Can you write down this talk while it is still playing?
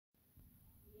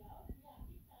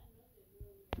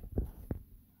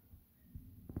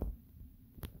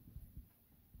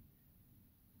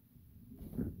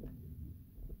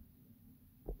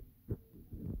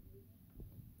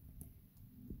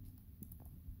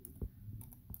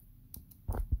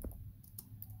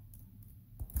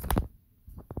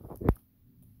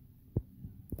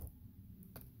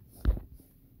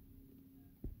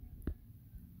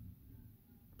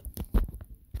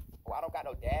I don't got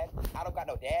no dad. I don't got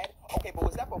no dad. Okay, but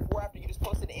was that before or after you just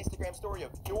posted an Instagram story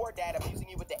of your dad abusing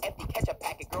you with the empty ketchup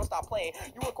packet? Girl, stop playing.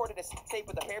 You recorded a tape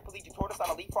with a paraplegic tortoise on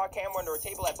a leapfrog camera under a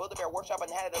table at Build-A-Bear Workshop and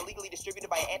had it illegally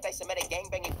distributed by an anti-Semitic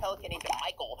gangbanging pelican named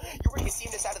Michael. You were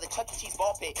conceived this out of the Chuck E. Cheese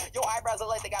ball pit. Your eyebrows look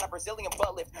like they got a Brazilian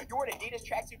butt lift. You wore an Adidas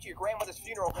tracksuit to your grandmother's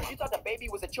funeral. You thought the baby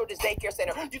was a children's daycare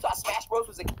center. You thought Smash Bros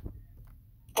was a...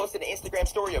 Posted an Instagram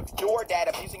story of your dad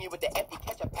abusing you with the empty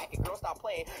ketchup packet. Girl, stop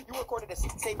playing. You recorded a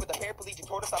tape with a paraplegic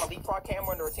tortoise on a leapfrog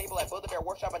camera under a table at Build-A-Bear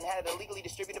Workshop and had it illegally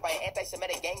distributed by an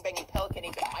anti-Semitic gangbanging pelican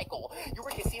named Michael. You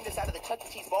were conceived this out of the Chuck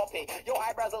E. Cheese ball pit. Your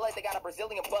eyebrows look like they got a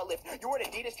Brazilian butt lift. You wore an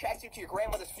Adidas tracksuit to your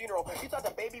grandmother's funeral. You thought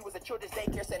the baby was a children's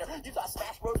daycare center. You thought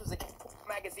Smash Bros was a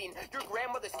magazine. Your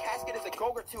grandmother's casket is a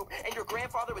Gogurt tube, and your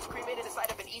grandfather was cremated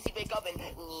inside of an Easy Bake Oven.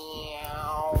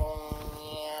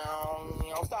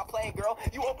 Stop playing, girl.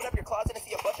 You open up your closet and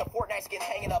see a bunch of Fortnite skins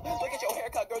hanging up. Look at your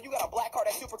haircut, girl. You got a black card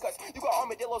at Supercuts. You got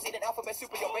armadillos eating alphabet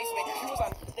soup in your basement. You was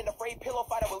on an afraid pillow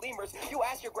fighting with lemurs. You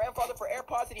asked your grandfather for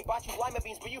AirPods and he bought you lima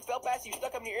beans, but you felt bad, so you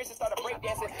stuck them in your ears and started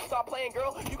breakdancing. Stop playing,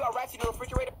 girl. You got rats in your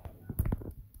refrigerator.